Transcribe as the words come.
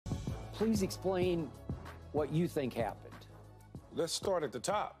Please explain what you think happened. Let's start at the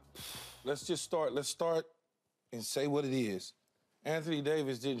top. Let's start and say what it is. Anthony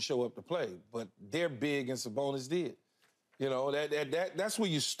Davis didn't show up to play, but they're big and Sabonis did. You know, that's where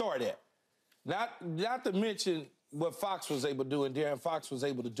you start at. Not to mention what Fox was able to do and De'Aaron Fox was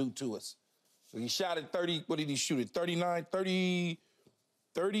able to do to us. So he shot at 30, what did he shoot at?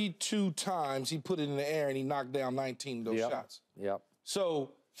 32 times he put it in the air and he knocked down 19 of those shots. Yep.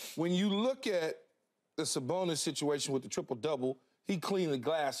 So when you look at the Sabonis situation with the triple-double, he cleaned the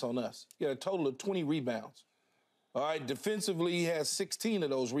glass on us. He had a total of 20 rebounds. All right, defensively, he has 16 of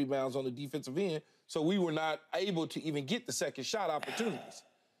those rebounds on the defensive end, so we were not able to even get the second shot opportunities.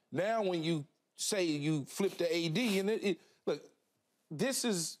 Now when you say you flip the AD, and look, this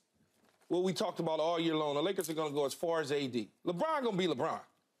is what we talked about all year long. The Lakers are going to go as far as AD. LeBron going to be LeBron.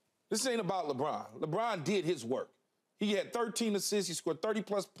 This ain't about LeBron. LeBron did his work. He had 13 assists. He scored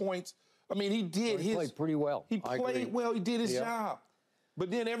 30-plus points. I mean, he played pretty well. He played well. He did his job.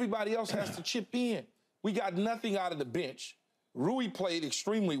 But then everybody else has to chip in. We got nothing out of the bench. Rui played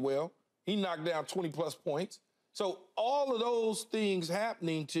extremely well. He knocked down 20-plus points. So all of those things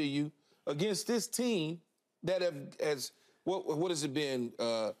happening to you against this team that what has it been,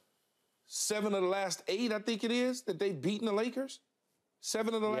 7 of the last 8, I think it is, that they've beaten the Lakers?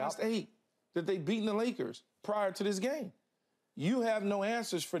 7 of the last 8 that they've beaten the Lakers prior to this game. You have no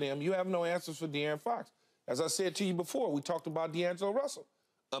answers for them. You have no answers for De'Aaron Fox. As I said to you before, we talked about D'Angelo Russell.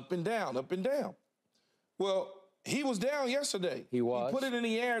 Up and down, up and down. Well, he was down yesterday. He was. He put it in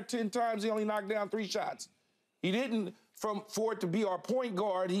the air 10 times. He only knocked down 3 shots. He didn't, for it to be our point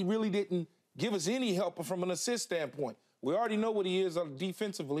guard, he really didn't give us any help from an assist standpoint. We already know what he is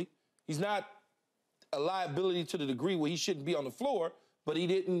defensively. He's not a liability to the degree where he shouldn't be on the floor, but he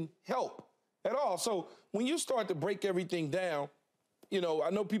didn't help at all. So when you start to break everything down, you know, I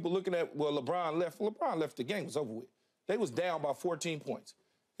know people looking at, well, LeBron left. LeBron left, the game was over with. They was down by 14 points.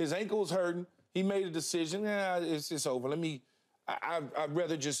 His ankle was hurting. He made a decision. It's over. I'd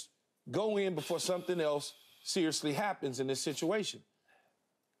rather just go in before something else seriously happens in this situation.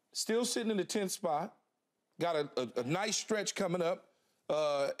 Still sitting in the 10th spot. Got a nice stretch coming up.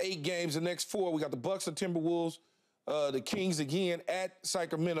 8 games, the next 4. We got the Bucks and Timberwolves, the Kings again at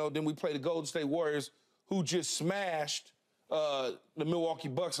Sacramento. Then we play the Golden State Warriors, who just smashed the Milwaukee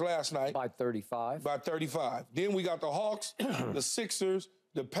Bucks last night. By 35. By 35. Then we got the Hawks, the Sixers,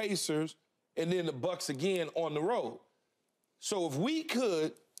 the Pacers, and then the Bucks again on the road. So if we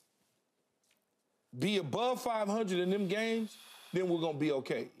could be above 500 in them games, then we're going to be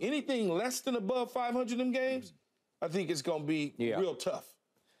okay. Anything less than above 500 in them games, I think it's going to be real tough.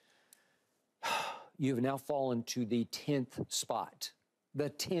 You've now fallen to the 10th spot. The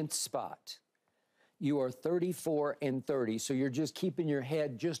 10th spot. You are 34-30, so you're just keeping your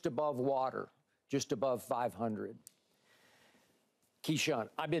head just above water, just above 500. Keyshawn,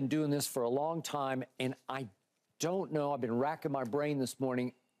 I've been doing this for a long time, and I don't know. I've been racking my brain this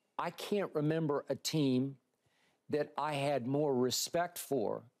morning. I can't remember a team that I had more respect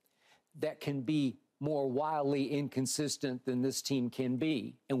for that can be more wildly inconsistent than this team can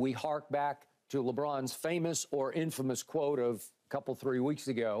be. And we hark back to LeBron's famous or infamous quote of a couple, 3 weeks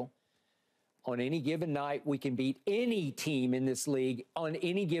ago. On any given night, we can beat any team in this league. On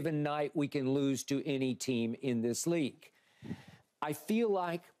any given night, we can lose to any team in this league. I feel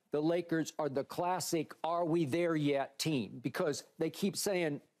like the Lakers are the classic "are we there yet" team, because they keep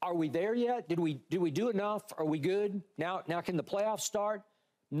saying, "Are we there yet? Did we do enough? Are we good? Now can the playoffs start?"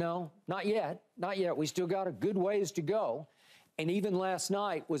 No, not yet. Not yet. We still got a good ways to go. And even last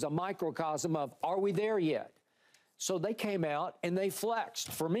night was a microcosm of, are we there yet? So they came out and they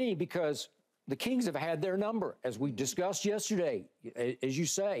flexed for me, because the Kings have had their number, as we discussed yesterday. As you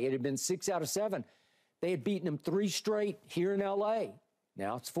say, it had been 6 out of 7. They had beaten them 3 straight here in L.A.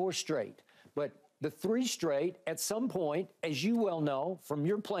 Now it's 4 straight. But the 3 straight, at some point, as you well know from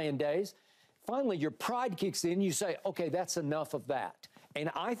your playing days, finally your pride kicks in. You say, okay, that's enough of that. And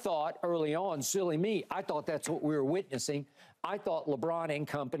I thought early on, silly me, I thought that's what we were witnessing. I thought LeBron and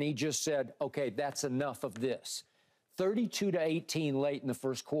company just said, okay, that's enough of this. 32-18 late in the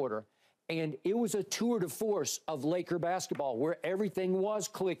first quarter. And it was a tour de force of Laker basketball, where everything was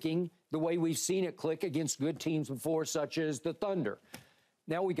clicking the way we've seen it click against good teams before, such as the Thunder.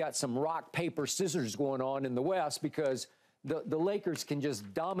 Now we got some rock, paper, scissors going on in the West, because the Lakers can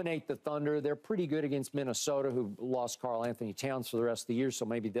just dominate the Thunder. They're pretty good against Minnesota, who lost Karl Anthony Towns for the rest of the year, so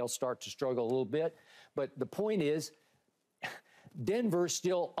maybe they'll start to struggle a little bit. But the point is, Denver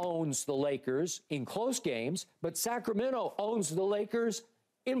still owns the Lakers in close games, but Sacramento owns the Lakers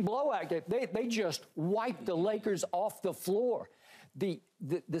in blowout. They just wiped the Lakers off the floor. The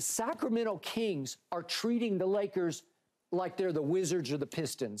Sacramento Kings are treating the Lakers like they're the Wizards or the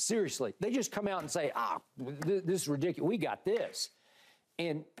Pistons. Seriously. They just come out and say, this is ridiculous. We got this.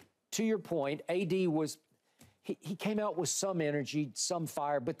 And to your point, AD was, he came out with some energy, some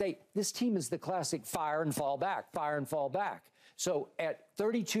fire, but this team is the classic fire and fall back, fire and fall back. So at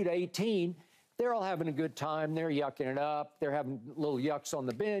 32-18, they're all having a good time. They're yucking it up. They're having little yucks on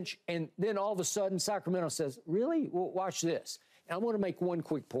the bench. And then all of a sudden, Sacramento says, really? Well, watch this. And I want to make one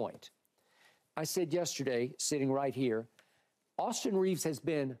quick point. I said yesterday, sitting right here, Austin Reeves has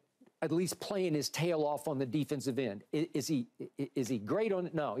been at least playing his tail off on the defensive end. Is he great on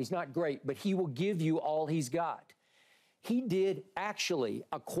it? No, he's not great, but he will give you all he's got. He did actually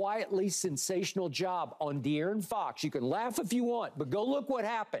a quietly sensational job on De'Aaron Fox. You can laugh if you want, but go look what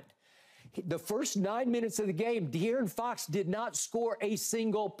happened. The first 9 minutes of the game, De'Aaron Fox did not score a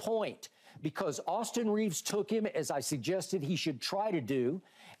single point because Austin Reeves took him, as I suggested he should try to do,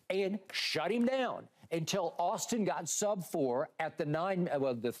 and shut him down until Austin got sub-4 at the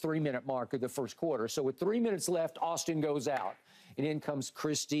 3-minute mark of the first quarter. So with 3 minutes left, Austin goes out. And in comes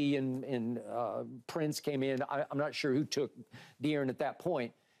Christie and Prince came in. I'm not sure who took De'Aaron at that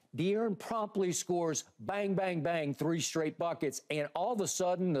point. De'Aaron promptly scores, bang, bang, bang, 3 straight buckets. And all of a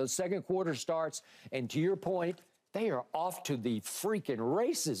sudden, the second quarter starts. And to your point, they are off to the freaking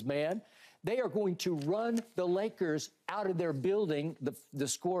races, man. They are going to run the Lakers out of their building. The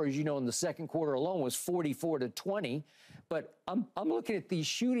score, as you know, in the second quarter alone was 44-20. But I'm looking at these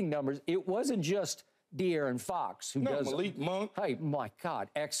shooting numbers. It wasn't just De'Aaron Fox, who does Malik Monk. Hey, my God,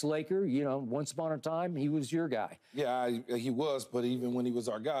 ex-Laker, you know, once upon a time, he was your guy. Yeah, he was, but even when he was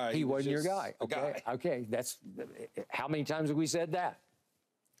our guy, he wasn't your guy. Okay, okay, that's how many times have we said that?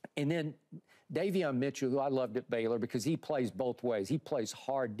 And then Davion Mitchell, who I loved at Baylor because he plays both ways. He plays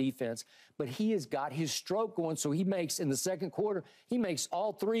hard defense, but he has got his stroke going, so he makes, in the second quarter, he makes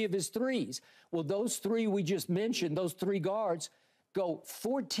all 3 of his threes. Well, those 3 we just mentioned, those 3 guards, go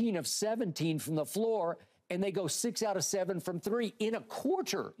 14 of 17 from the floor, and they go 6 out of 7 from 3 in a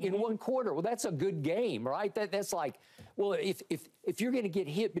quarter, in one quarter. Well, that's a good game, right? That's like, well, if you're going to get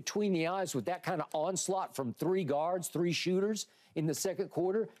hit between the eyes with that kind of onslaught from 3 guards, 3 shooters in the second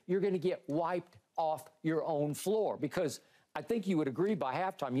quarter, you're going to get wiped off your own floor because I think you would agree by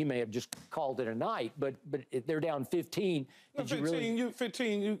halftime, you may have just called it a night, but if they're down 15. No,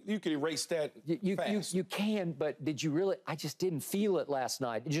 15, you could erase that fast. You can, but did you really? I just didn't feel it last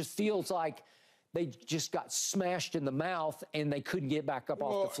night. It just feels like they just got smashed in the mouth and they couldn't get back up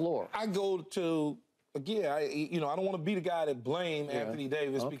off the floor. I go to, again, I don't want to be the guy that blame Anthony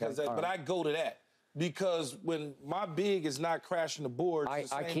Davis because but I go to that. Because when my big is not crashing the boards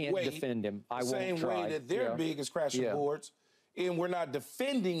I can't defend him. I won't try. The same way that their big is crashing boards, and we're not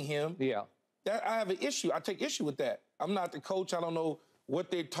defending him, that I have an issue. I take issue with that. I'm not the coach. I don't know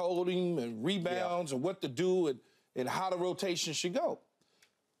what they told him and rebounds and what to do and how the rotation should go.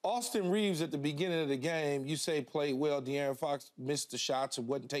 Austin Reeves at the beginning of the game, you say played well. De'Aaron Fox missed the shots or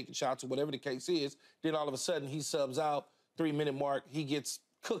wasn't taking shots or whatever the case is. Then all of a sudden he subs out, 3-minute mark, he gets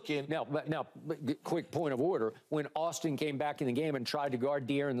cooking. Now, quick point of order. When Austin came back in the game and tried to guard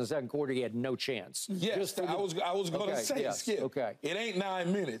De'Aaron in the second quarter, he had no chance. Yes, I was going to say, Skip. Okay. It ain't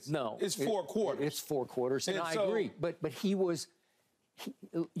 9 minutes. No. It's 4 quarters. It's 4 quarters, and I agree. But he was...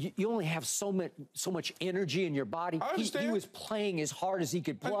 you only have so much energy in your body. I understand. He was playing as hard as he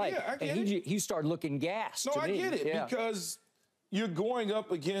could play. I get it. He started looking gassed to me. I get it because you're going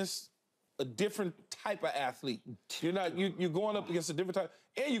up against a different type of athlete. You're going up against a different type,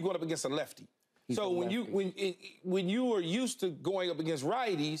 and you're going up against a lefty. When you are used to going up against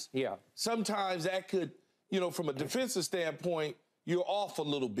righties, sometimes that could, from a defensive standpoint, you're off a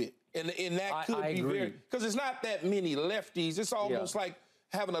little bit. And that could be very, because it's not that many lefties. It's almost like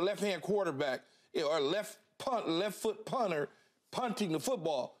having a left-hand quarterback or a left foot punter punting the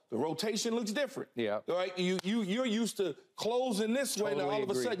football. The rotation looks different. Right? You're used to closing this way. Now all of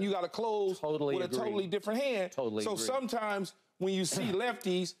a sudden you got to close with a totally different hand. So sometimes when you see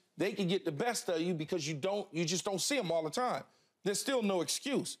lefties, they can get the best of you because you just don't see them all the time. There's still no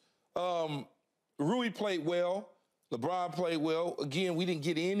excuse. Rui played well. LeBron played well. Again, we didn't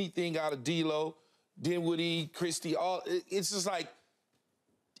get anything out of D'Lo, Dinwiddie, Christie. It's just like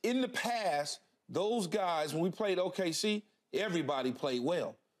in the past, those guys, when we played OKC, everybody played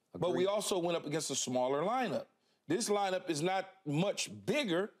well. Agreed. But we also went up against a smaller lineup. This lineup is not much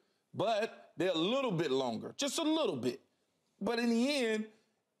bigger, but they're a little bit longer, just a little bit. But in the end,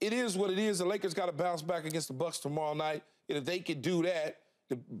 it is what it is. The Lakers got to bounce back against the Bucks tomorrow night. And if they could do that,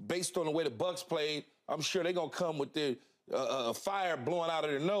 based on the way the Bucks played, I'm sure they're going to come with their fire blowing out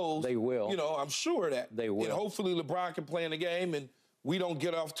of their nose. They will. I'm sure of that. They will. And hopefully LeBron can play in the game and we don't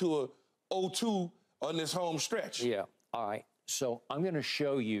get off to a 0-2 on this home stretch. Yeah. All right. So I'm going to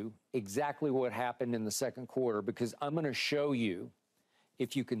show you exactly what happened in the second quarter, because I'm going to show you,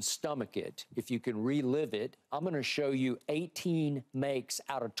 if you can stomach it, if you can relive it, I'm going to show you 18 makes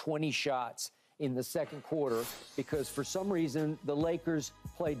out of 20 shots in the second quarter, because for some reason the Lakers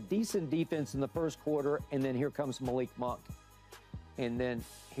played decent defense in the first quarter, and then here comes Malik Monk. And then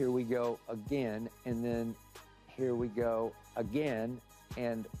here we go again, and then here we go again,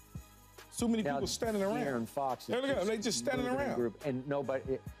 and so many people standing around. Aaron Fox is there we go. They just standing around. Group, and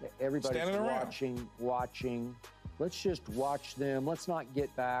nobody, everybody's watching. Let's just watch them. Let's not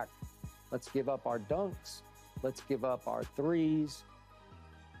get back. Let's give up our dunks. Let's give up our threes.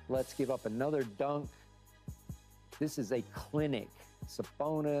 Let's give up another dunk. This is a clinic.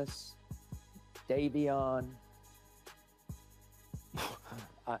 Sabonis, Davion.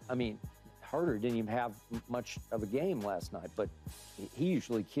 I mean, Herter didn't even have much of a game last night, but he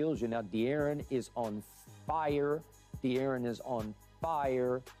usually kills you. Now, De'Aaron is on fire. De'Aaron is on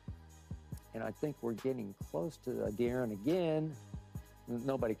fire. And I think we're getting close to De'Aaron again.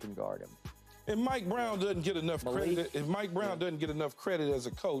 Nobody can guard him. And Mike Brown doesn't get enough credit. If Mike Brown doesn't get enough credit as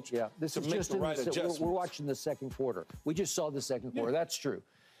a coach, this to is make just the right adjustments. We're watching the second quarter. We just saw the second quarter. That's true.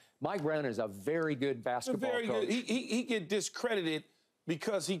 Mike Brown is a very good basketball coach. He get discredited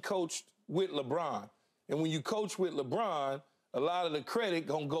because he coached with LeBron. And when you coach with LeBron, a lot of the credit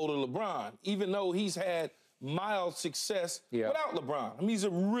gonna go to LeBron, even though he's had mild success without LeBron. I mean, he's a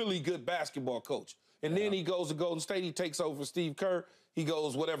really good basketball coach. And then he goes to Golden State, he takes over for Steve Kerr. He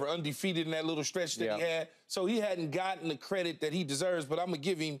goes, whatever, undefeated in that little stretch that he had. So he hadn't gotten the credit that he deserves, but I'm going to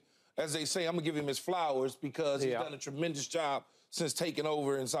give him, as they say, I'm going to give him his flowers, because he's done a tremendous job since taking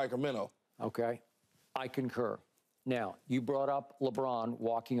over in Sacramento. Okay, I concur. Now, you brought up LeBron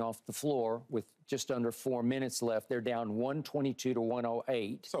walking off the floor with just under 4 minutes left. They're down 122 to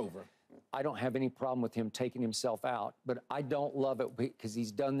 108. It's over. I don't have any problem with him taking himself out, but I don't love it because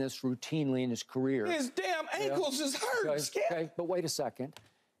he's done this routinely in his career. His damn ankles is hurt. Okay, but wait a second.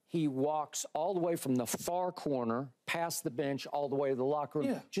 He walks all the way from the far corner, past the bench, all the way to the locker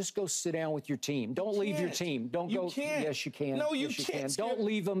room. Just go sit down with your team. Don't leave your team. Don't go. Can't. Yes, you can. No, you yes, can't. Don't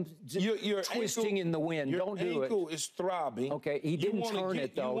leave them twisting in the wind. Don't do it. Your ankle is throbbing. Okay, he didn't turn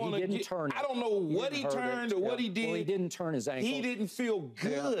it, though. He didn't turn it. I don't know what he turned or what he did. Well, he didn't turn his ankle. He didn't feel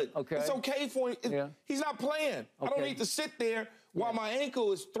good. Okay. It's okay for him. He's not playing. I don't need to sit there while my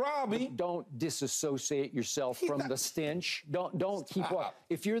ankle is throbbing. But don't disassociate yourself from the stench. Don't keep up.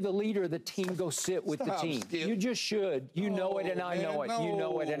 If you're the leader of the team, go sit with the team. Skip. You just should. You know it, and I know it. You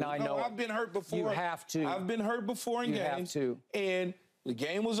know it, and I know it. I've been hurt before. You have to. I've been hurt before in games. You have to. And the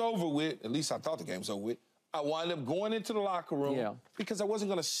game was over with. At least I thought the game was over with. I wound up going into the locker room because I wasn't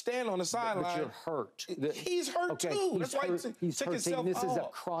going to stand on the sideline. But you're hurt. He's hurt too. That's why he's took hurting. himself This is a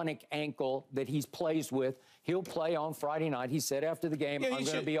off. chronic ankle that he's plays with. He'll play on Friday night. He said after the game, I'm going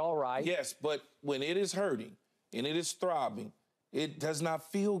to be all right. Yes, but when it is hurting and it is throbbing, it does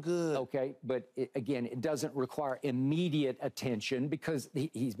not feel good. Okay, but again, it doesn't require immediate attention because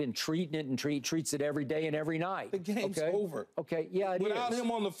he's been treating it and treats it every day and every night. The game's over. Okay, yeah, it is. Without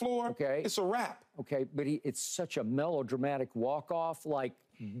him on the floor, it's a wrap. Okay, but it's such a melodramatic walk-off. Like,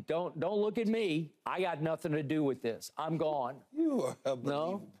 don't look at me. I got nothing to do with this. I'm gone. You are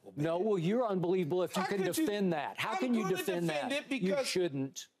unbelievable. No, well, you're unbelievable if you can defend that. How can you defend that? You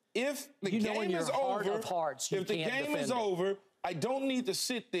shouldn't. If the game is over, if the game is over, I don't need to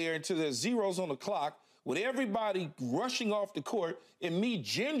sit there until there's zeros on the clock with everybody rushing off the court and me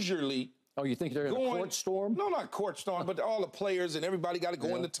gingerly. Oh, you think they're in a court storm? No, not court storm, but all the players and everybody got to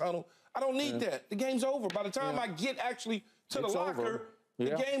go in the tunnel. I don't need that. The game's over. By the time I get actually to the locker,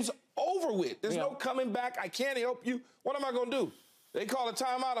 the game's over with. There's no coming back. I can't help you. What am I going to do? They call a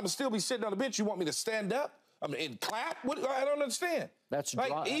timeout. I'm going to still be sitting on the bench. You want me to stand up? I mean, and clap? What? I don't understand. That's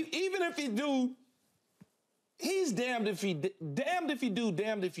like, even if he do, he's damned if he do,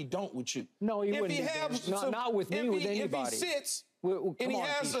 damned if he don't with you. No, he wouldn't. Not with me, with anybody. If he sits and he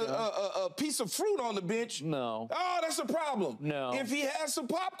has a piece of fruit on the bench, oh, that's a problem. No. If he has some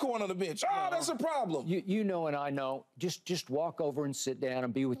popcorn on the bench, that's a problem. You know and I know. Just walk over and sit down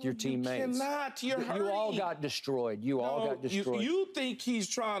and be with your teammates. You cannot. You're hurting. You all got destroyed. You all got destroyed. You think he's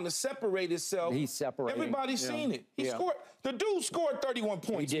trying to separate himself. He's separating. Everybody's seen it. He scored. The dude scored 31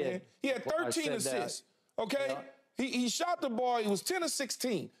 points, man. He had 13 assists. Okay? He shot the ball. He was 10 of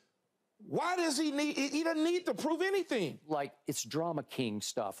 16. Why does he need? He doesn't need to prove anything. Like, it's drama king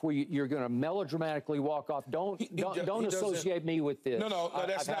stuff where you're going to melodramatically walk off. Don't associate me with this. No,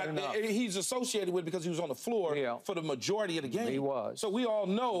 that's not. He's associated with it because he was on the floor for the majority of the game. He was. So we all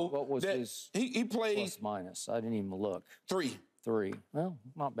know what was his he played plus minus. I didn't even look. 3. 3. Well,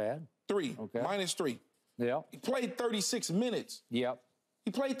 not bad. 3. Okay. -3. Yeah. He played 36 minutes. Yep.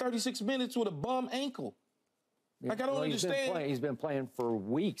 He played 36 minutes with a bum ankle. Like, I don't understand. He's been playing for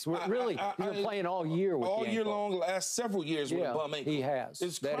weeks. He's been playing all year with all the year ankle. long, last several years with a bum ankle. He has.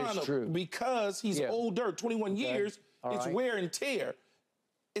 It's that chronic is true. because he's older, 21 years. All it's right. wear and tear.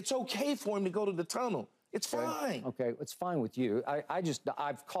 It's okay for him to go to the tunnel. It's fine. Okay, it's fine with you.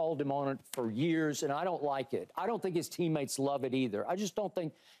 I've called him on it for years, and I don't like it. I don't think his teammates love it either. I just don't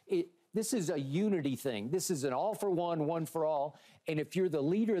think it. This is a unity thing. This is an all for one, one for all. And if you're the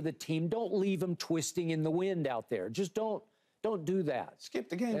leader of the team, don't leave them twisting in the wind out there. Just don't do that. Skip,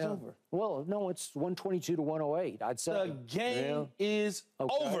 the game's over. Well, no, it's 122 to 108. I'd say the game is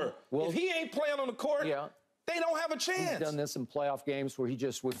over. Well, if he ain't playing on the court, they don't have a chance. He's done this in playoff games where he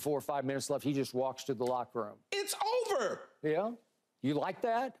just, with 4 or 5 minutes left, he just walks to the locker room. It's over. Yeah? You like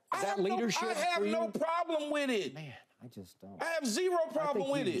that? Is that leadership? I have no problem with it. Man, I just don't. I have zero problem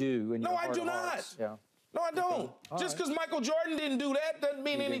with it. No, I do not. Yeah. No, I don't. Just because Michael Jordan didn't do that doesn't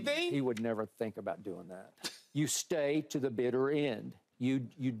mean anything. He would never think about doing that. You stay to the bitter end. You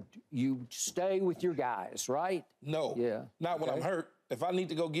stay with your guys, right? No. Yeah. Not when I'm hurt. If I need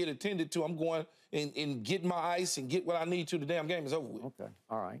to go get attended to, I'm going and get my ice and get what I need to. The damn game is over with. Okay.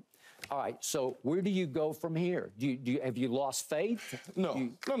 All right. All right. So where do you go from here? Have you lost faith? No.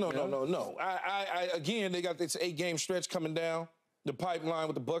 No. Again, they got this 8-game stretch coming down the pipeline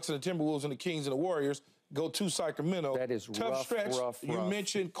with the Bucks and the Timberwolves and the Kings and the Warriors. Go to Sacramento. That is tough stretch. Rough. You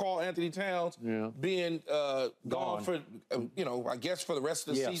mentioned Karl Anthony Towns being gone for, I guess for the rest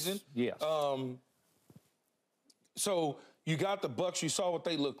of the season. Yes. So you got the Bucks. You saw what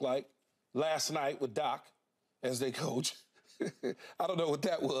they looked like last night with Doc as they coach. I don't know what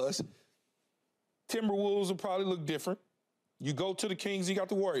that was. Timberwolves will probably look different. You go to the Kings, you got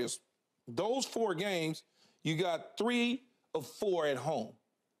the Warriors. Those 4 games, you got 3 of 4 at home.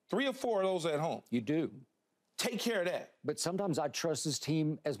 3 or 4 of those at home. You do. Take care of that. But sometimes I trust this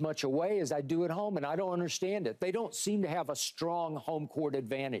team as much away as I do at home, and I don't understand it. They don't seem to have a strong home court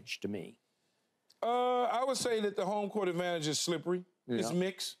advantage to me. I would say that the home court advantage is slippery. Yeah. It's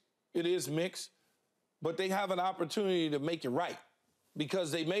mixed. It is mixed. But they have an opportunity to make it right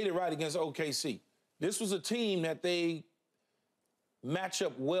because they made it right against OKC. This was a team that they match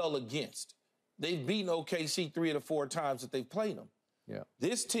up well against. They've beaten OKC 3 of the 4 times that they've played them. Yeah.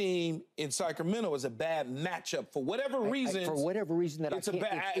 This team in Sacramento is a bad matchup for whatever reason. For whatever reason that it's a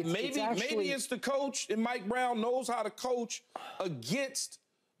bad. Maybe it's the coach, and Mike Brown knows how to coach against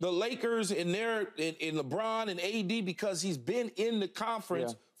the Lakers and LeBron and AD because he's been in the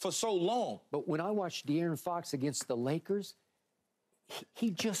conference for so long. But when I watch De'Aaron Fox against the Lakers, he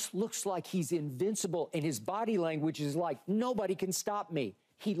just looks like he's invincible, and his body language is like, nobody can stop me.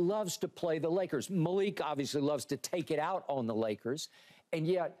 He loves to play the Lakers. Malik obviously loves to take it out on the Lakers. And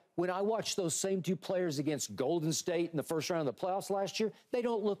yet, when I watch those same 2 players against Golden State in the first round of the playoffs last year, they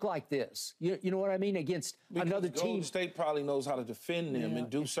don't look like this. You know what I mean? Against another team. Golden State probably knows how to defend them and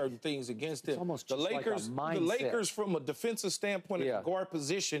do certain things against them. Almost the just Lakers, like a mindset. The Lakers, from a defensive standpoint at the guard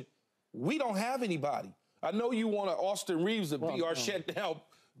position, we don't have anybody. I know you want Austin Reeves to be our shutdown.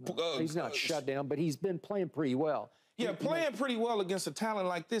 He's not shut down, but he's been playing pretty well. Yeah, playing pretty well against a talent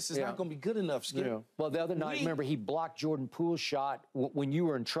like this is not going to be good enough, Skip. Yeah. Well, the other night, remember, he blocked Jordan Poole's shot when you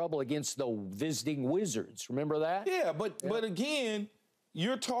were in trouble against the visiting Wizards. Remember that? Yeah, but again,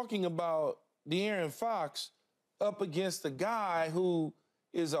 you're talking about De'Aaron Fox up against a guy who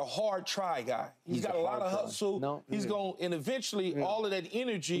is a hard try guy. He's got a lot of hustle. He's going, and eventually all of that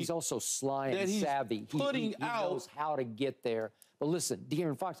energy. He's also sly and savvy. He knows how to get there. But listen,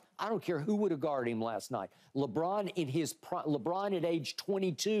 De'Aaron Fox, I don't care who would have guarded him last night. LeBron at age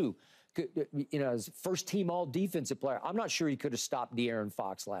 22, his first team all defensive player. I'm not sure he could have stopped De'Aaron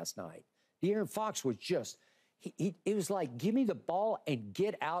Fox last night. De'Aaron Fox was just, it was like, give me the ball and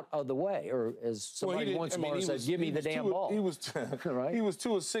get out of the way. Or as somebody once more said, give me the damn ball. He was right? He was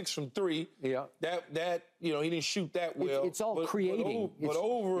 2 of 6 from 3. Yeah. That he didn't shoot that well. It's all creating. But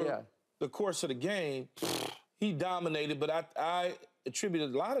over the course of the game, he dominated. But I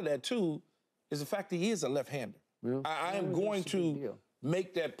attributed a lot of that to is the fact that he is a left-hander. Yeah. I am going to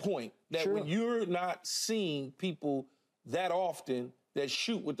make that point that when you're not seeing people that often that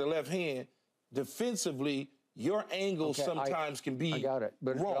shoot with the left hand, defensively, your angle sometimes can be I got it.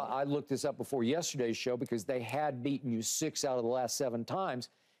 But wrong. I looked this up before yesterday's show because they had beaten you 6 out of the last 7 times.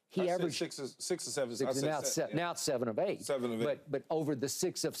 He averaged 6 or 7. Now it's 7 of 8. 7 of 8. But over the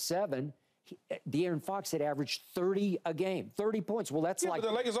 6 of 7, De'Aaron Fox had averaged 30 a game, 30 points. Well, that's like... But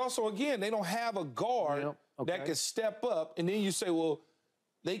the Lakers also, again, they don't have a guard that can step up, and then you say, well,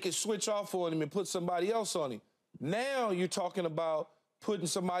 they can switch off on him and put somebody else on him. Now you're talking about putting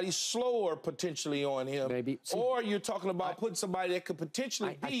somebody slower potentially on him. Maybe. See, or you're talking about putting somebody that could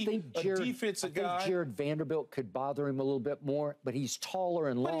potentially be a defensive guy. I think Jared Vanderbilt could bother him a little bit more, but he's taller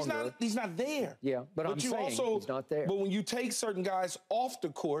and longer. But he's not there. Yeah, but I'm saying he's not there. But when you take certain guys off the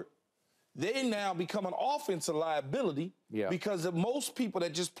court, they now become an offensive liability because of most people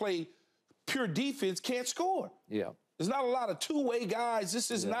that just play pure defense can't score. Yeah. There's not a lot of two-way guys. This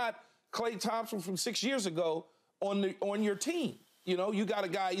is not Klay Thompson from 6 years ago on your team. You know, you got a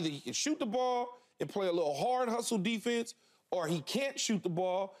guy, either he can shoot the ball and play a little hard hustle defense, or he can't shoot the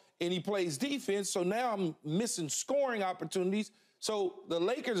ball and he plays defense. So now I'm missing scoring opportunities. So the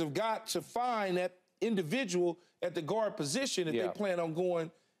Lakers have got to find that individual at the guard position if they plan on going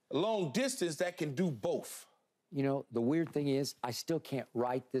a long distance that can do both. You know, the weird thing is I still can't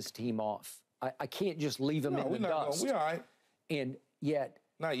write this team off. I can't just leave them in the dust. We're all right. And yet.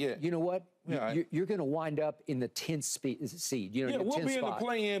 Not yet. You know what? You're going to wind up in the 10th seed. You know, we'll be in the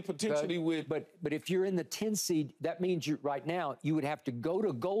play-in potentially with. But if you're in the 10th seed, that means right now you would have to go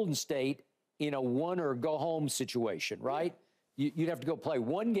to Golden State in a one or go home situation, right? You'd have to go play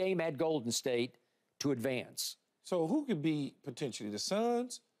one game at Golden State to advance. So who could be potentially the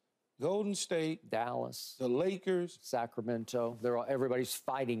Suns, Golden State, Dallas, the Lakers, Sacramento? Everybody's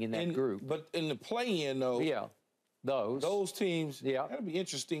fighting in that group. But in the play-in, though, those teams, that'll be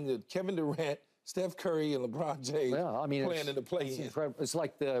interesting. That Kevin Durant, Steph Curry, and LeBron James playing in the play-in. It's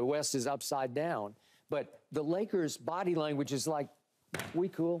like the West is upside down. But the Lakers' body language is like, we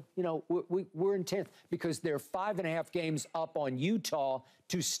cool. You know, we're in 10th because they're 5.5 games up on Utah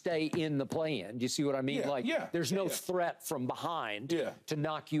to stay in the play-in. Do you see what I mean? There's no threat from behind to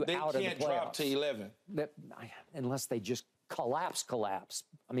knock you out of the playoffs. They can't drop to 11. Unless they just collapse.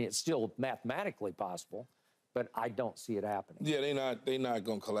 I mean, it's still mathematically possible. But I don't see it happening. Yeah, they're not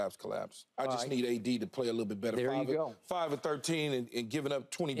going to collapse. I just need AD to play a little bit better. There you go. 5 of 13 and giving up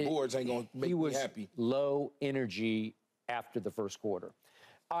 20 boards ain't going to make me happy. He was low energy after the first quarter.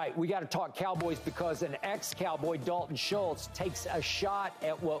 All right, we got to talk Cowboys because an ex-Cowboy, Dalton Schultz, takes a shot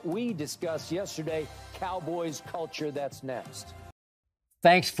at what we discussed yesterday, Cowboys culture. That's next.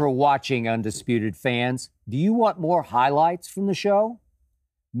 Thanks for watching, Undisputed fans. Do you want more highlights from the show?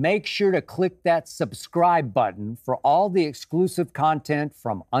 Make sure to click that subscribe button for all the exclusive content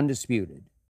from Undisputed.